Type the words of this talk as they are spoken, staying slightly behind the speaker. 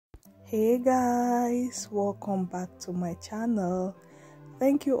Hey guys, welcome back to my channel.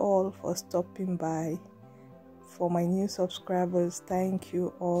 Thank you all for stopping by. For my new subscribers, thank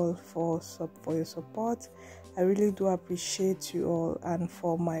you all for your support. I really do appreciate you all, and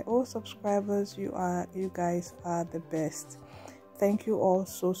for my old subscribers, you guys are the best. Thank you all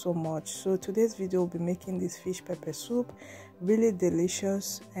so much. So today's video will be making this fish pepper soup, really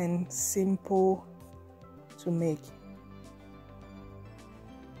delicious and simple to make.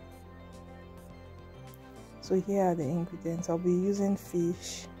 So here are the ingredients. I'll be using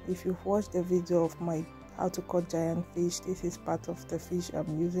fish. If you've watched the video of my how to cut giant fish, this is part of the fish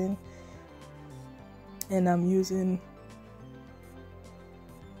I'm using. And I'm using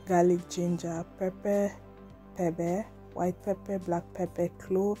garlic, ginger, pepper, white pepper, black pepper,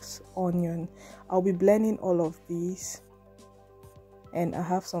 cloves, onion. I'll be blending all of these. And I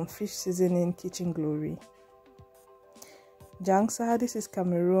have some fish seasoning, kitchen glory. Njansa, this is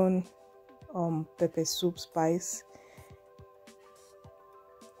Cameroon pepper soup spice,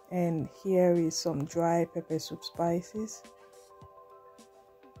 and here is some dry pepper soup spices,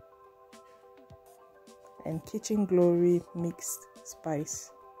 and kitchen glory mixed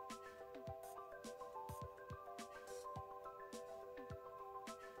spice.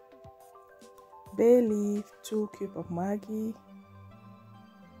 Bay leaf, 2 cubes of Maggi,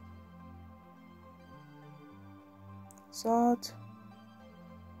 salt,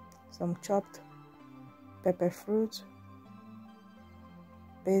 some chopped pepper fruit,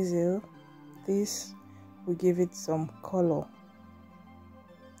 basil. This will give it some color.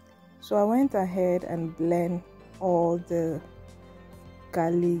 So I went ahead and blend all the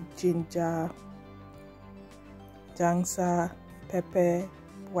garlic, ginger, njansa, pepper,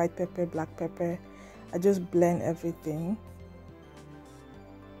 white pepper, black pepper. I just blend everything.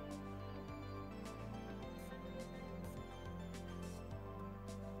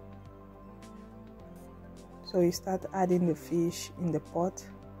 So you start adding the fish in the pot.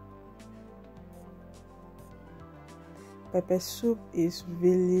 Pepper soup is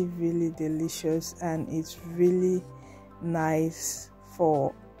really delicious, and it's really nice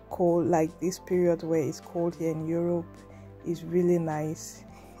for cold, like this period where it's cold here in Europe. It's really nice.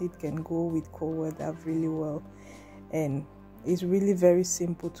 It can go with cold weather really well, and it's really very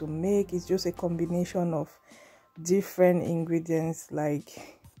simple to make. It's just a combination of different ingredients. Like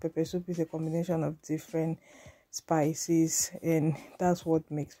pepper soup is a combination of different spices, and that's what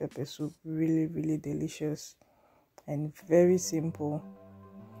makes pepper soup really delicious and very simple.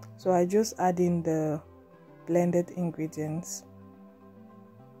 So I just add in the blended ingredients.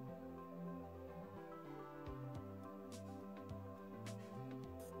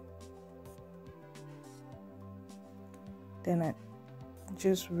 Then I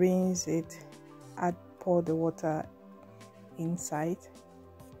just rinse it, pour the water inside.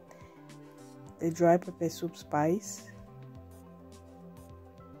 The dry pepper soup spice,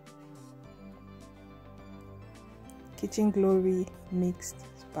 kitchen glory mixed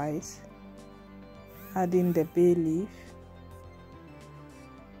spice, add in the bay leaf,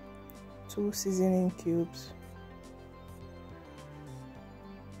 2 seasoning cubes,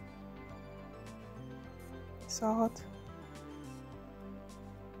 salt,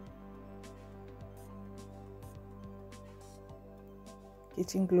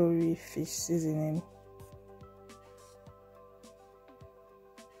 kitchen glory fish seasoning,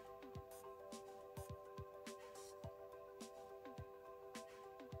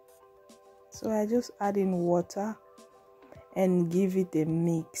 so I just add in water and give it a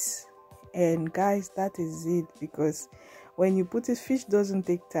mix. And guys, that is it, because when you put it, fish doesn't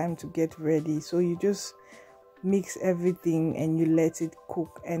take time to get ready, so you just mix everything and you let it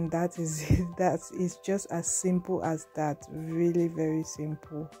cook, and that is it. That is just as simple as that. Really very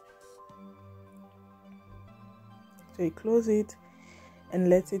simple. So you close it and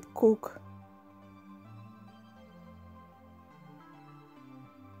let it cook.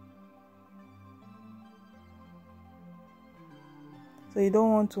 So you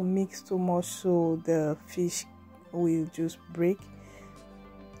don't want to mix too much so the fish will just break.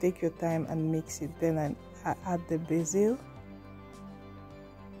 Take your time and mix it. Then I add the basil,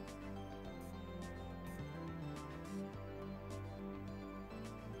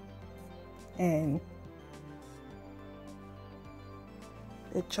 and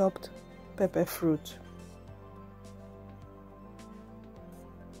the chopped pepper fruit.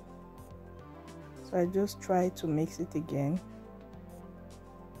 So I just try to mix it again.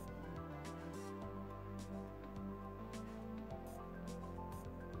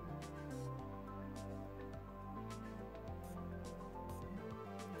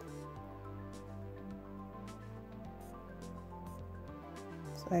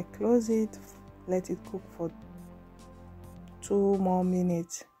 So I close it, let it cook for 2 more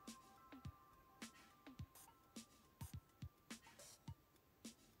minutes.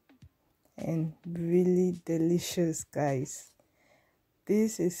 And really delicious, guys.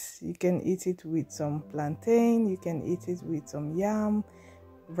 This is, you can eat it with some plantain, you can eat it with some yam,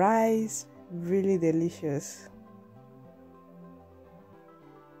 rice. Really delicious.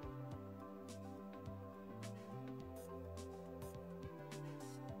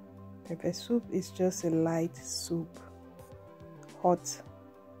 Pepper soup is just a light soup, hot.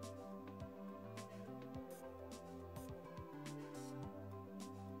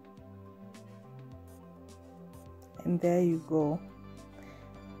 And there you go.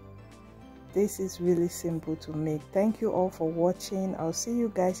 This is really simple to make. Thank you all for watching. I'll see you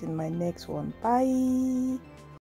guys in my next one. Bye.